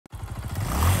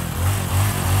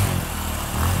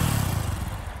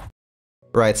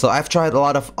Right, so I've tried a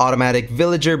lot of automatic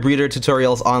villager breeder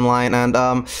tutorials online, and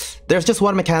there's just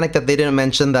one mechanic that they didn't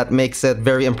mention that makes it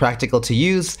very impractical to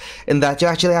use, in that you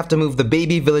actually have to move the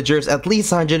baby villagers at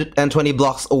least 120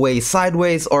 blocks away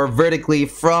sideways or vertically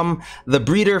from the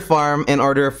breeder farm in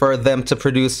order for them to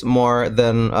produce more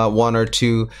than one or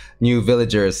two new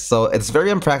villagers. So it's very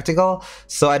impractical,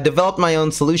 so I developed my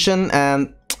own solution,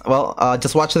 and well,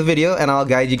 just watch the video and I'll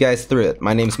guide you guys through it.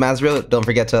 My name's Mazriel. Don't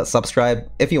forget to subscribe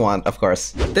if you want, of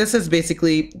course. This is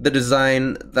basically the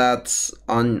design that's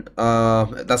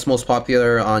most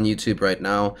popular on YouTube right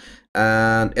now.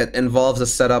 And it involves a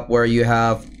setup where you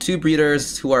have two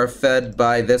breeders who are fed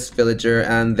by this villager,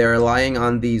 and they're lying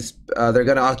on these, they're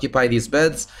gonna occupy these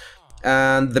beds,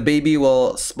 and the baby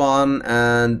will spawn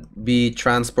and be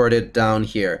transported down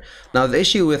here. Now the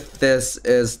issue with this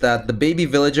is that the baby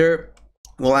villager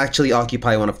will actually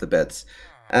occupy one of the beds.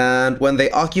 And when they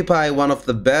occupy one of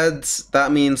the beds,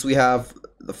 that means we have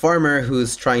the farmer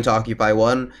who's trying to occupy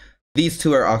one. These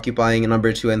two are occupying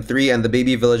number 2 and 3, and the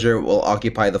baby villager will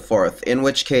occupy the 4th, in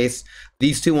which case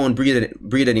these two won't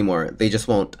breed anymore. They just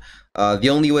won't. The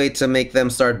only way to make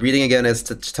them start breeding again is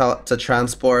to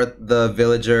transport the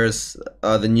villagers,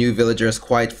 the new villagers,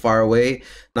 quite far away.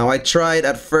 Now I tried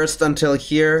at first until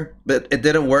here, but it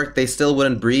didn't work. They still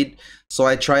wouldn't breed. So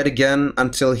I tried again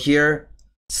until here,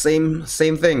 same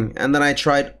thing. And then I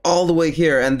tried all the way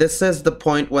here, and this is the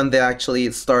point when they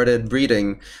actually started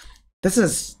breeding. This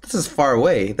is far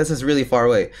away. This is really far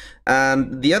away.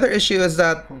 And the other issue is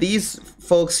that these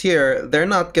folks here, they're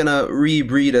not gonna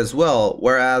rebreed as well.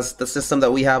 Whereas the system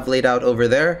that we have laid out over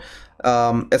there,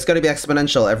 it's gonna be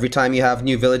exponential. Every time you have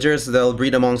new villagers, they'll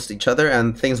breed amongst each other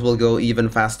and things will go even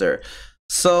faster.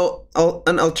 So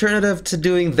an alternative to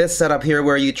doing this setup here,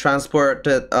 where you transport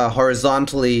it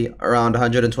horizontally around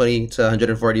 120 to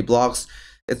 140 blocks,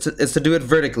 is to do it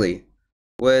vertically,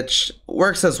 which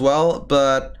works as well,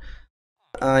 but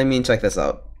I mean, check this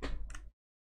out.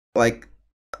 Like,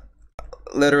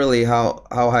 literally, how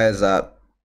high is that?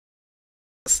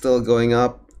 Still going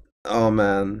up? Oh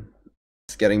man,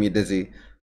 it's getting me dizzy.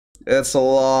 It's a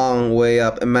long way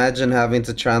up. Imagine having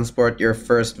to transport your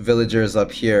first villagers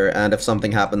up here, and if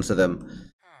something happens to them.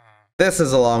 This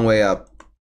is a long way up.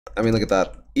 I mean, look at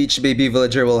that. Each baby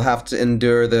villager will have to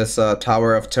endure this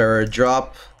Tower of Terror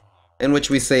drop, in which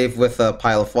we save with a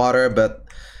pile of water, but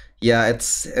yeah,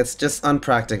 it's just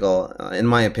unpractical, in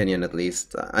my opinion at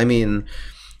least. I mean,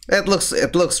 it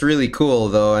looks really cool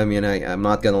though. I mean, I'm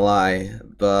not gonna lie,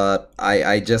 but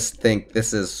I just think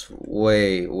this is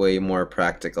way more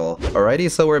practical.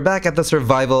 Alrighty, so we're back at the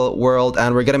survival world,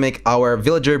 and we're gonna make our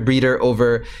villager breeder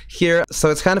over here. So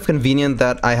it's kind of convenient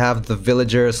that I have the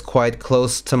villagers quite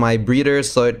close to my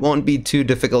breeders, so it won't be too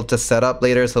difficult to set up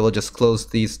later. So we'll just close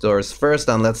these doors first,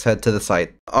 and let's head to the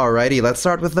site. Alrighty, let's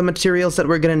start with the materials that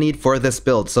we're gonna need for this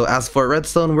build. So as for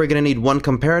redstone, we're gonna need 1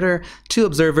 comparator, 2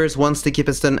 observers, 1 sticky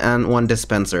piston, and 1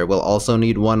 dispenser. We'll also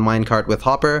need 1 minecart with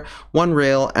hopper, 1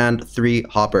 rail, and 3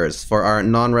 hoppers. For our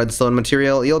non-redstone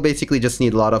material, you'll basically just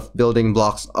need a lot of building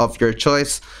blocks of your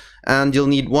choice, and you'll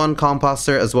need 1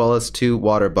 composter as well as 2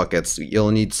 water buckets.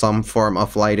 You'll need some form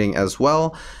of lighting as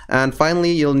well, and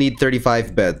finally you'll need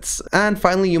 35 beds. And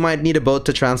finally, you might need a boat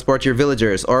to transport your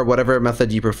villagers, or whatever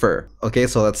method you prefer. Okay,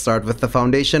 so let's start with the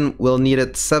foundation. We'll need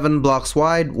it 7 blocks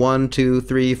wide, 1, 2,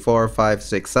 3, 4, 5,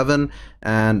 6, 7,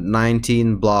 and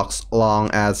 19 blocks long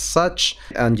as such.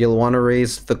 And you'll want to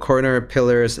raise the corner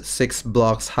pillars 6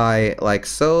 blocks high like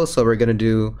so. So we're gonna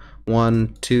do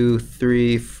 1, 2,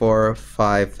 3, 4,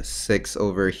 5, 6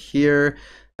 over here,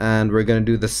 and we're gonna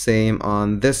do the same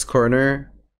on this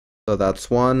corner. So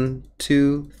that's 1,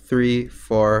 2, 3,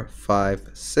 4, 5,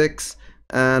 6,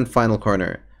 and final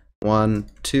corner 1,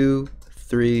 2,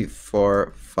 3,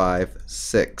 4, 5,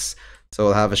 6. So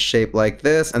we'll have a shape like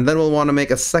this, and then we'll want to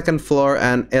make a second floor,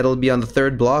 and it'll be on the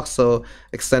 3rd block. So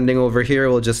extending over here,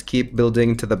 we'll just keep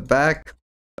building to the back.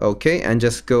 Okay, and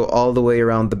just go all the way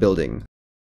around the building.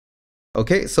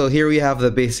 Okay, so here we have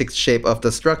the basic shape of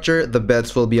the structure. The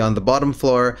beds will be on the bottom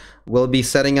floor. We'll be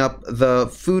setting up the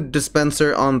food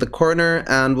dispenser on the corner,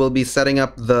 and we'll be setting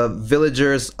up the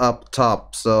villagers up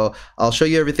top. So I'll show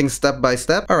you everything step by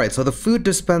step. Alright, so the food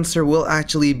dispenser will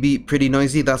actually be pretty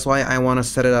noisy. That's why I want to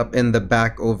set it up in the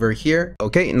back over here.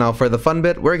 Okay, now for the fun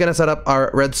bit, we're going to set up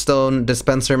our redstone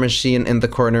dispenser machine in the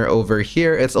corner over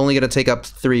here. It's only going to take up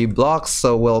 3 blocks,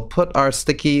 so we'll put our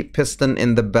sticky piston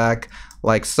in the back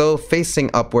like so,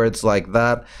 facing upwards like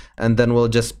that, and then we'll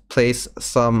just place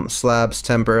some slabs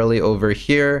temporarily over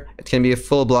here. It can be a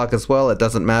full block as well, it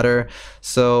doesn't matter.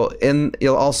 So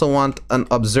you'll also want an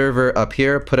observer up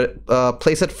here.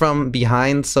 Place it from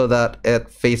behind so that it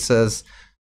faces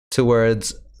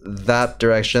towards that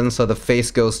direction, so the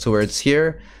face goes towards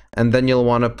here. And then you'll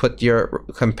want to put your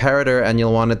comparator and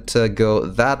you'll want it to go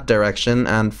that direction.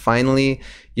 And finally,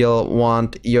 you'll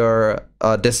want your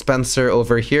dispenser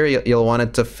over here. You'll want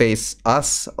it to face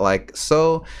us like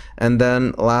so. And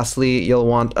then lastly, you'll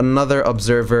want another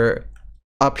observer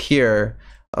up here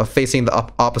facing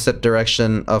the opposite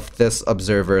direction of this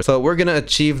observer. So we're going to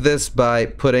achieve this by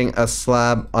putting a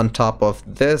slab on top of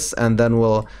this, and then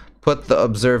we'll put the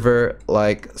observer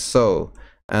like so.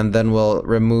 And then we'll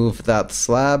remove that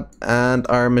slab and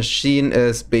our machine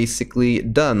is basically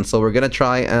done. So we're gonna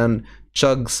try and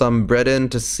chug some bread in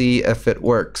to see if it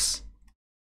works.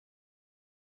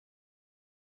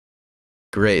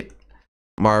 Great.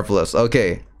 Marvelous.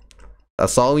 Okay.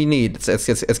 That's all we need.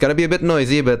 It's gonna be a bit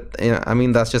noisy, but you know, I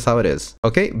mean, that's just how it is.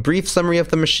 Okay, brief summary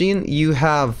of the machine. You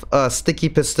have a sticky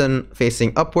piston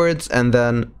facing upwards, and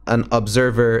then an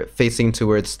observer facing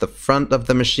towards the front of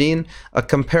the machine, a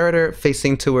comparator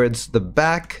facing towards the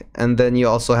back, and then you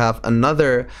also have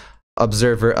another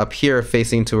observer up here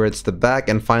facing towards the back,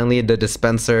 and finally the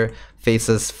dispenser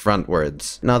faces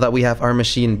frontwards. Now that we have our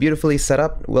machine beautifully set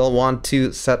up, we'll want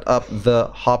to set up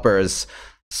the hoppers.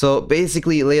 So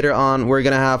basically later on, we're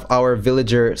gonna have our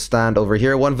villager stand over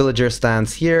here. One villager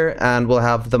stands here, and we'll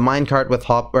have the minecart with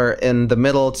hopper in the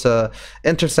middle to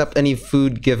intercept any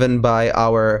food given by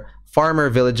our farmer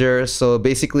villager. So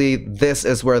basically this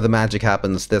is where the magic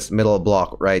happens, this middle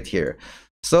block right here.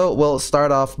 So we'll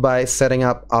start off by setting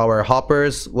up our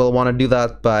hoppers. We'll want to do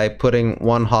that by putting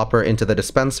one hopper into the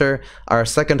dispenser, our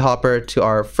second hopper to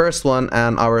our first one,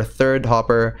 and our third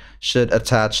hopper should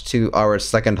attach to our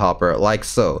second hopper, like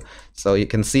so. So you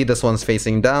can see this one's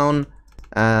facing down,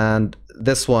 and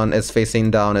this one is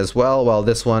facing down as well, while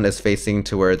this one is facing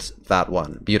towards that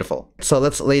one. Beautiful. So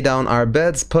let's lay down our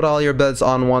beds. Put all your beds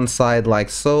on one side like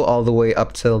so, all the way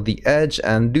up till the edge,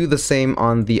 and do the same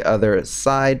on the other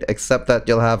side, except that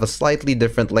you'll have a slightly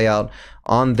different layout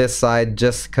on this side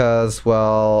just because,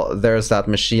 well, there's that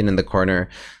machine in the corner.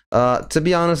 To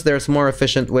be honest, there's more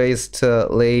efficient ways to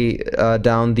lay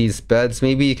down these beds.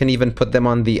 Maybe you can even put them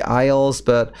on the aisles,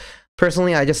 but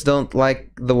personally, I just don't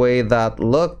like the way that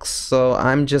looks, so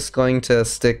I'm just going to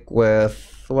stick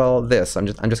with, well, this. I'm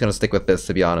just going to stick with this,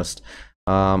 to be honest.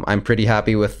 I'm pretty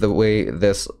happy with the way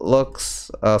this looks,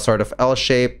 sort of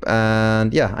L-shape,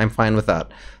 and yeah, I'm fine with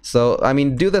that. So, I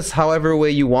mean, do this however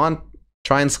way you want.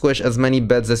 Try and squish as many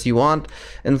beds as you want.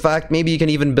 In fact, maybe you can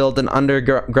even build an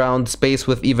underground space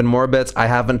with even more beds. I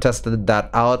haven't tested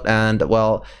that out, and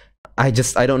well, I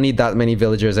don't need that many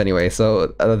villagers anyway, so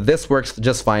this works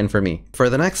just fine for me.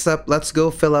 For the next step, let's go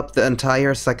fill up the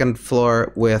entire second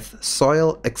floor with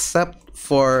soil, except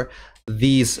for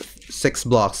these 6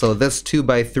 blocks. So this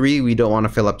 2x3 we don't want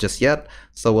to fill up just yet,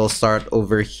 so we'll start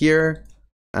over here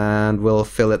and we'll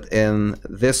fill it in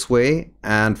this way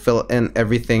and fill in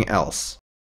everything else.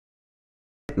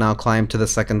 Now climb to the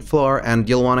second floor, and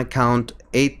you'll want to count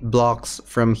 8 blocks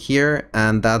from here,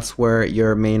 and that's where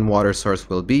your main water source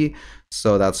will be.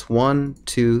 So that's 1,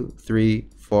 2, 3,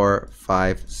 4,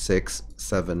 5, 6,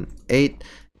 7, 8,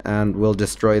 and we'll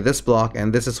destroy this block,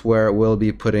 and this is where we'll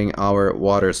be putting our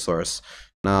water source.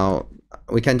 Now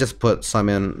we can just put some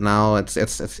in now. It's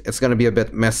going to be a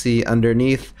bit messy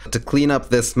underneath. To clean up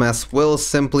this mess, we'll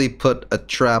simply put a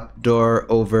trap door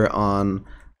over on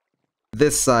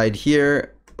this side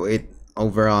here. Wait,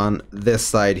 over on this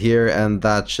side here, and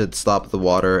that should stop the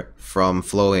water from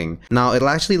flowing. Now it'll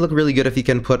actually look really good if you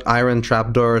can put iron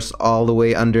trapdoors all the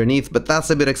way underneath, but that's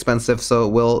a bit expensive, so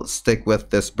we'll stick with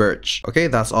this birch. Okay,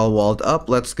 that's all walled up.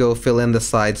 Let's go fill in the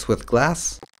sides with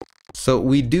glass. So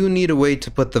we do need a way to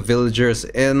put the villagers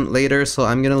in later, so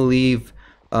I'm gonna leave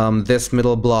this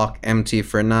middle block empty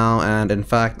for now, and in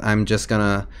fact I'm just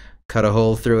gonna cut a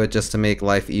hole through it just to make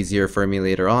life easier for me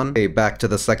later on. Okay, back to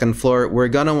the second floor. We're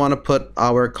gonna want to put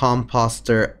our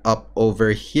composter up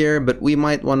over here, but we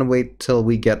might want to wait till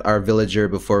we get our villager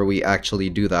before we actually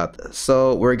do that.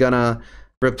 So we're gonna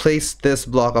replace this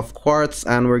block of quartz,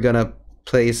 and we're gonna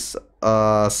place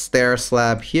a stair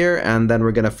slab here, and then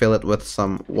we're gonna fill it with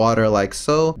some water like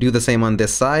so. Do the same on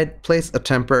this side. Place a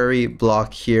temporary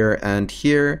block here and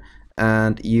here,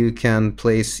 and you can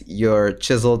place your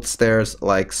chiseled stairs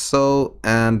like so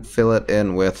and fill it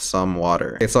in with some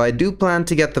water. Okay, so I do plan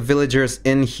to get the villagers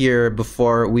in here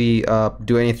before we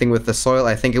do anything with the soil.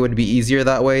 I think it would be easier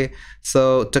that way.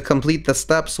 So to complete the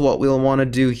steps, what we'll want to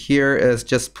do here is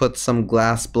just put some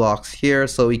glass blocks here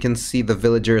so we can see the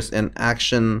villagers in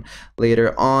action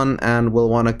later on, and we'll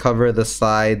want to cover the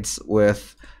sides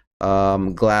with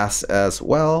glass as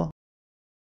well.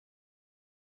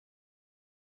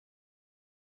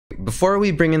 before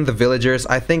we bring in the villagers,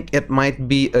 I think it might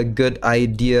be a good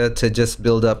idea to just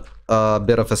build up a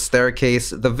bit of a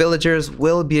staircase. The villagers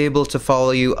will be able to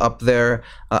follow you up there.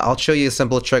 I'll show you a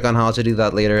simple trick on how to do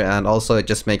that later, and also it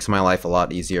just makes my life a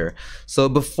lot easier. So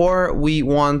before we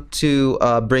want to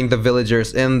bring the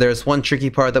villagers in, there's one tricky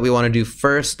part that we want to do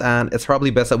first, and it's probably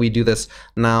best that we do this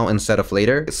now instead of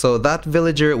later. So that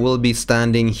villager will be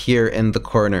standing here in the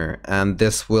corner, and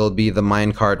this will be the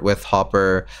minecart with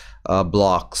hopper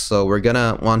blocks. So we're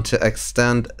gonna want to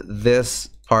extend this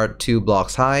part 2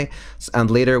 blocks high, and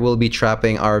later we'll be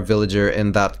trapping our villager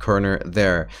in that corner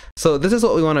there. So this is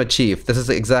what we want to achieve. This is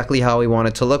exactly how we want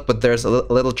it to look, but there's a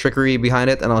little trickery behind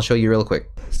it, and I'll show you real quick.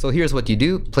 So here's what you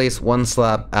do. Place one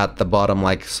slab at the bottom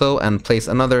like so, and place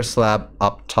another slab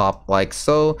up top like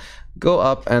so. Go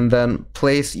up and then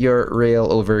place your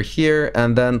rail over here,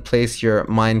 and then place your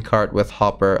minecart with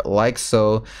hopper like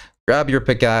so. Grab your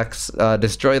pickaxe,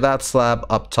 destroy that slab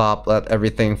up top, let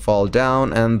everything fall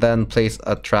down, and then place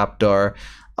a trapdoor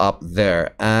up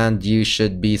there, and you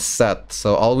should be set.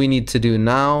 So all we need to do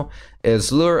now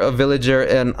is lure a villager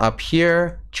in up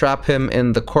here, trap him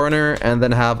in the corner, and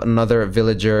then have another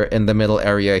villager in the middle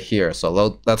area here.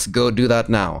 So let's go do that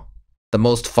now. The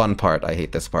most fun part. I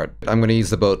hate this part. I'm gonna use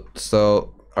the boat.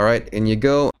 So, alright, in you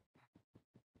go.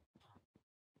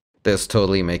 This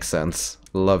totally makes sense.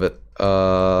 Love it.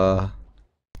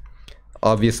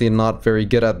 Obviously not very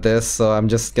good at this, so I'm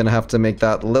just gonna have to make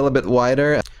that a little bit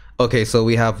wider. Okay, so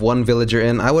we have one villager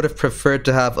in. I would have preferred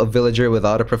to have a villager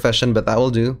without a profession, but that will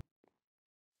do.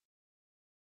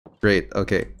 Great,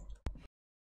 okay.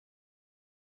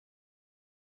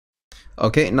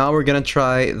 Okay, now we're gonna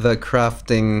try the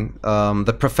crafting,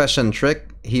 the profession trick.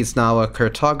 He's now a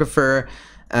cartographer,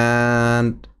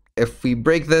 and if we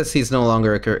break this, he's no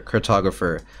longer a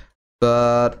cartographer.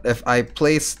 But if I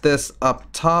place this up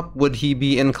top, would he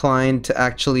be inclined to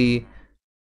actually...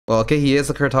 Well, okay, he is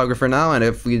a cartographer now, and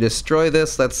if we destroy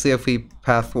this, let's see if he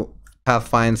path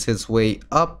finds his way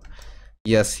up.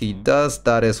 Yes, he does.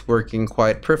 That is working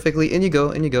quite perfectly. In you go,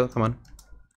 come on.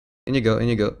 In you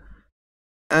go.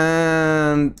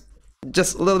 And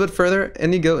just a little bit further.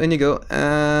 In you go,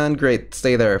 and great.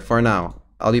 Stay there for now.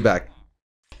 I'll be back.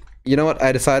 You know what?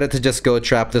 I decided to just go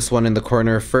trap this one in the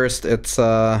corner first.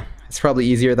 It's probably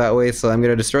easier that way, so I'm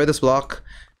going to destroy this block.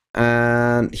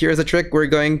 And here's a trick. We're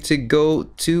going to go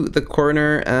to the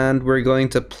corner, and we're going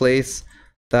to place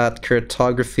that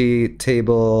cartography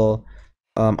table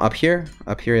up here.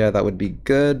 Yeah, that would be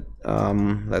good.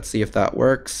 Let's see if that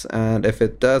works. And if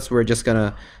it does, we're just going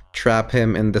to trap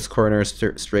him in this corner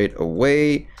straight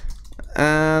away.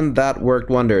 And that worked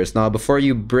wonders. Now, before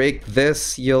you break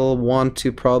this, you'll want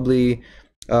to probably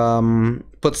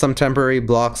put some temporary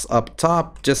blocks up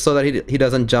top, just so that he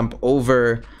doesn't jump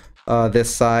over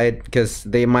this side, because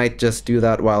they might just do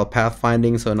that while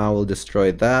pathfinding. So now we'll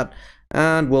destroy that,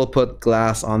 and we'll put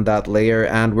glass on that layer,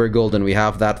 and we're golden. We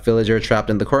have that villager trapped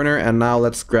in the corner, and now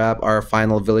let's grab our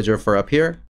final villager for up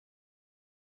here.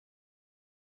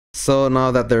 So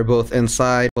now that they're both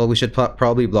inside, well, we should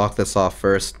probably block this off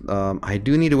first. I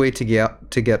do need a way to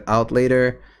get out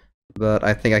later, but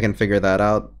I think I can figure that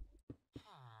out.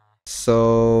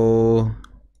 So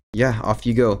yeah, off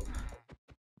you go.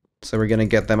 So we're gonna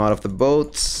get them out of the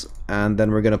boats, and then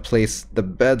we're gonna place the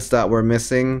beds that we're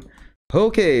missing.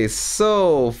 Okay,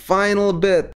 so final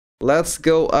bit. Let's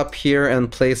go up here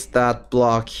and place that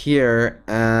block here,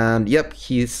 and yep,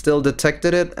 he still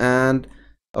detected it, and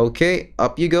okay,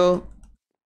 up you go.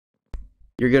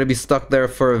 You're gonna be stuck there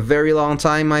for a very long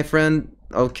time, my friend.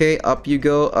 Okay, up you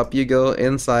go,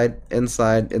 inside.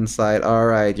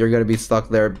 Alright, you're gonna be stuck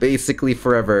there basically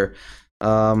forever.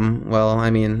 Well, I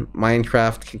mean,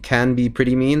 Minecraft can be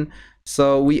pretty mean.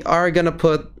 So we are gonna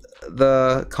put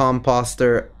the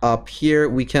composter up here.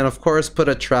 We can, of course, put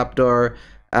a trapdoor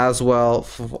as well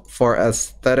for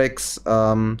aesthetics.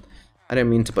 I didn't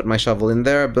mean to put my shovel in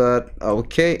there, but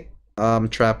okay.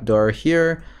 Trapdoor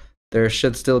here. There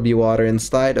should still be water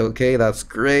inside. Okay, that's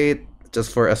great.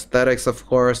 Just for aesthetics, of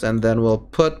course. And then we'll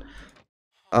put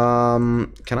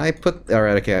can I put...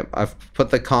 Alright, okay, I've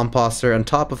put the composter on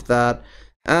top of that,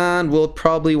 and we'll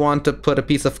probably want to put a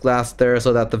piece of glass there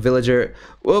so that the villager,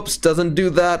 whoops, doesn't do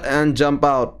that and jump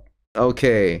out.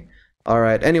 Okay,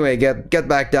 alright, anyway, get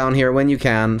back down here when you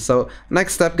can. So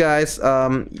next step, guys,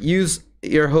 use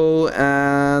your hoe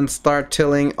and start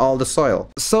tilling all the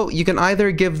soil. So you can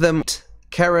either give them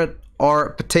carrot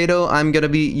or potato. I'm gonna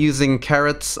be using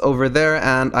carrots over there,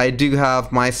 and I do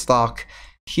have my stock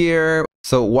here.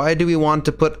 So why do we want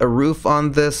to put a roof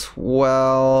on this?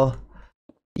 Well,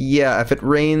 Yeah, if it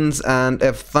rains and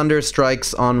if thunder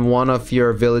strikes on one of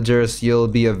your villagers, you'll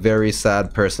be a very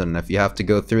sad person. If you have to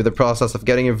go through the process of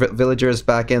getting your villagers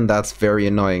back in, that's very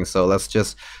annoying. So let's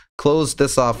just close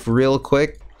this off real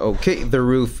quick. Okay, the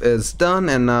roof is done,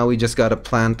 and now we just gotta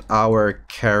plant our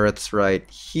carrots right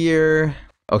here.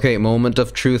 Okay, moment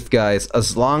of truth, guys.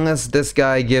 As long as this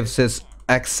guy gives his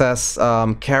excess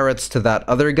carrots to that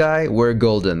other guy, we're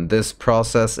golden. This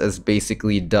process is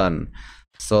basically done.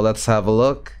 So let's have a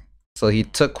look. So he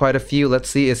took quite a few. Let's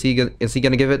see, is he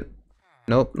gonna give it?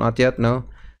 Nope, not yet. No,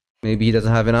 maybe he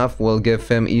doesn't have enough. We'll give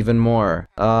him even more.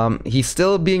 He's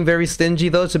still being very stingy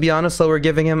though, to be honest. So we're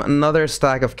giving him another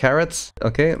stack of carrots.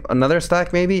 Okay, another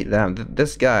stack maybe. Damn,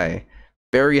 this guy,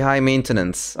 very high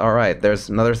maintenance. All right, there's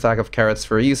another stack of carrots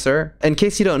for you, sir. In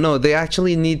case you don't know, they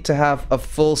actually need to have a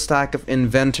full stack of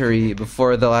inventory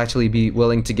before they'll actually be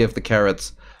willing to give the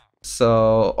carrots.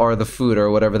 So, or the food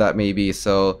or whatever that may be.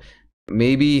 So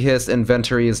maybe his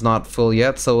inventory is not full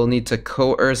yet, so we'll need to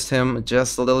coerce him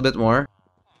just a little bit more.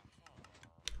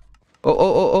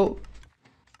 Oh,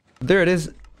 there it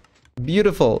is.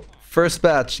 Beautiful. First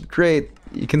batch. Great.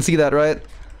 You can see that, right?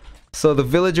 So the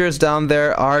villagers down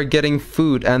there are getting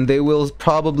food, and they will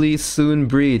probably soon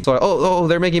breed. So oh,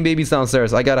 they're making babies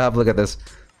downstairs. I gotta have a look at this.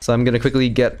 So I'm gonna quickly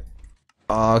get.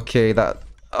 Okay, that.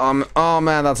 Oh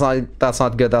man, that's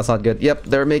not good. That's not good. Yep,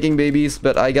 they're making babies,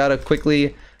 but I gotta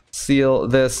quickly seal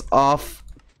this off.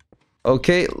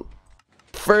 Okay,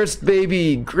 first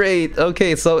baby. Great.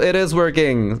 Okay, so it is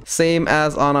working, same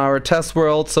as on our test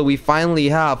world. So we finally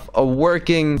have a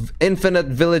working infinite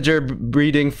villager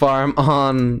breeding farm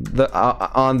on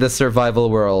the survival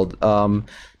world.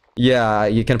 Yeah,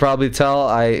 you can probably tell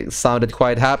I sounded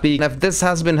quite happy. And if this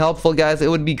has been helpful, guys, it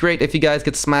would be great if you guys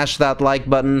could smash that like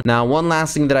button. Now, one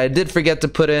last thing that I did forget to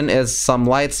put in is some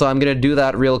lights, so I'm gonna do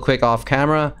that real quick off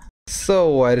camera.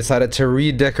 So I decided to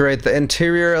redecorate the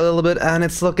interior a little bit, and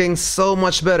it's looking so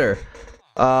much better.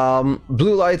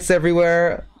 Blue lights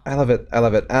everywhere. I love it. I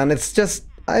love it. And it's just,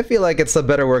 I feel like it's a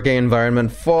better working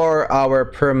environment for our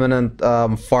permanent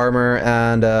farmer.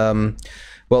 And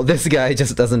well, this guy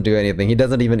just doesn't do anything. He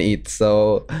doesn't even eat.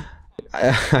 So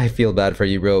I feel bad for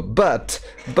you, bro. But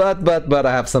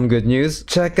I have some good news.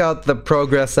 Check out the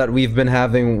progress that we've been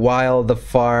having while the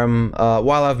farm,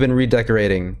 while I've been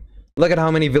redecorating. Look at how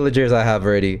many villagers I have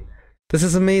already. This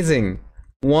is amazing.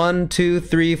 1, 2,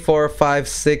 3, 4, 5,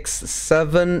 6,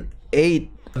 7,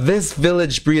 8. This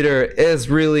village breeder is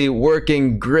really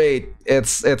working great.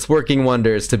 It's working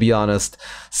wonders, to be honest.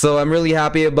 So I'm really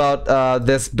happy about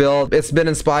this build. It's been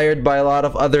inspired by a lot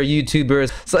of other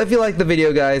YouTubers. So if you like the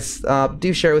video, guys,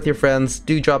 do share with your friends.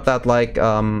 Do drop that like.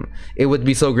 It would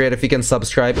be so great if you can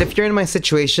subscribe. If you're in my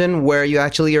situation where you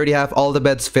actually already have all the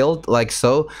beds filled, like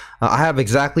so, I have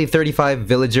exactly 35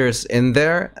 villagers in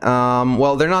there.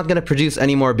 Well, they're not gonna produce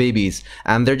any more babies,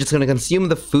 and they're just gonna consume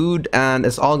the food, and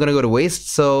it's all gonna go to waste.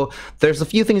 So there's a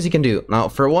few things you can do. Now,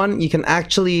 for one, you can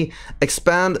actually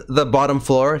expand the bottom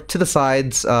floor to the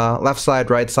sides, left side,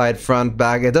 right side, front,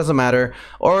 back, it doesn't matter.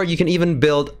 Or you can even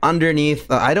build underneath.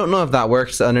 I don't know if that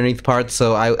works, the underneath part,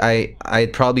 so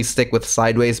I'd probably stick with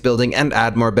sideways building and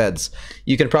add more beds.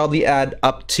 You can probably add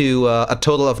up to a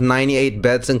total of 98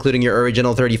 beds, including your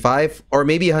original 35, or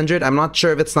maybe 100. I'm not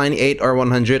sure if it's 98 or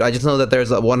 100. I just know that there's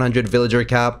a 100 villager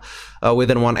cap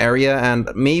within one area, and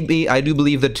maybe I do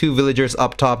believe the 2 villagers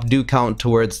up top do count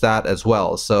towards that as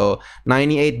well. So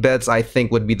 98 beds I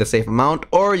think would be the safe amount,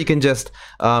 or you can just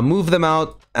move them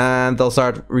out and they'll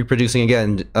start reproducing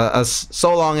again,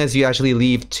 so long as you actually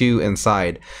leave 2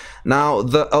 inside. Now,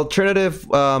 the alternative,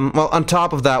 well, on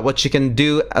top of that, what you can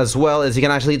do as well is you can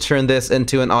actually turn this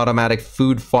into an automatic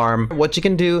food farm. What you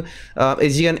can do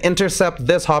is you can intercept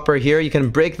this hopper here, you can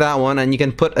break that one, and you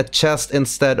can put a chest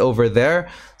instead over there.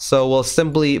 So we'll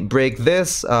simply break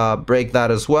this, break that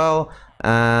as well,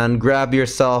 and grab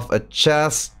yourself a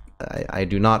chest. I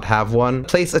do not have one.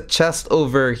 Place a chest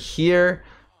over here.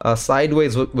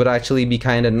 Sideways would actually be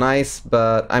kind of nice,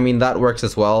 but I mean that works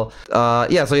as well.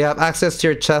 Yeah, so you have access to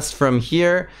your chest from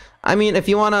here. I mean, if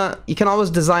you wanna, you can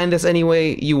always design this any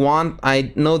way you want.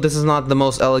 I know this is not the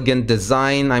most elegant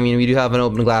design. I mean, we do have an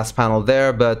open glass panel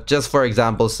there, but just for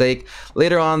example's sake,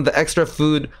 later on the extra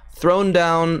food thrown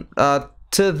down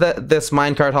to this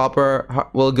minecart hopper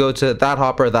will go to that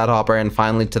hopper, and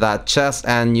finally to that chest,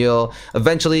 and you'll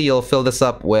fill this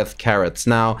up with carrots.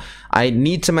 Now, I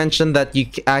need to mention that you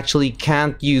actually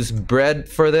can't use bread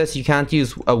for this. You can't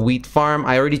use a wheat farm.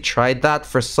 I already tried that.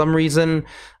 For some reason,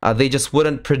 they just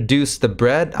wouldn't produce the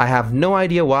bread. I have no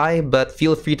idea why, but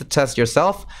feel free to test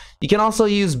yourself. You can also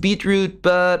use beetroot,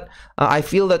 but I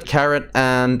feel that carrot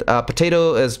and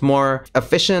potato is more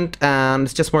efficient and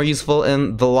it's just more useful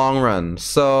in the long run.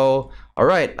 So,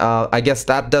 alright, I guess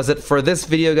that does it for this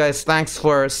video, guys. Thanks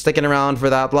for sticking around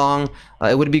for that long.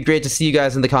 It would be great to see you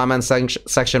guys in the comments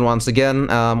section once again.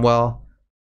 Well,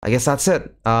 I guess that's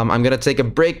it. I'm gonna take a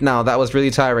break now. That was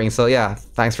really tiring. So yeah,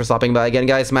 thanks for stopping by again,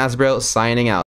 guys. MazBro signing out.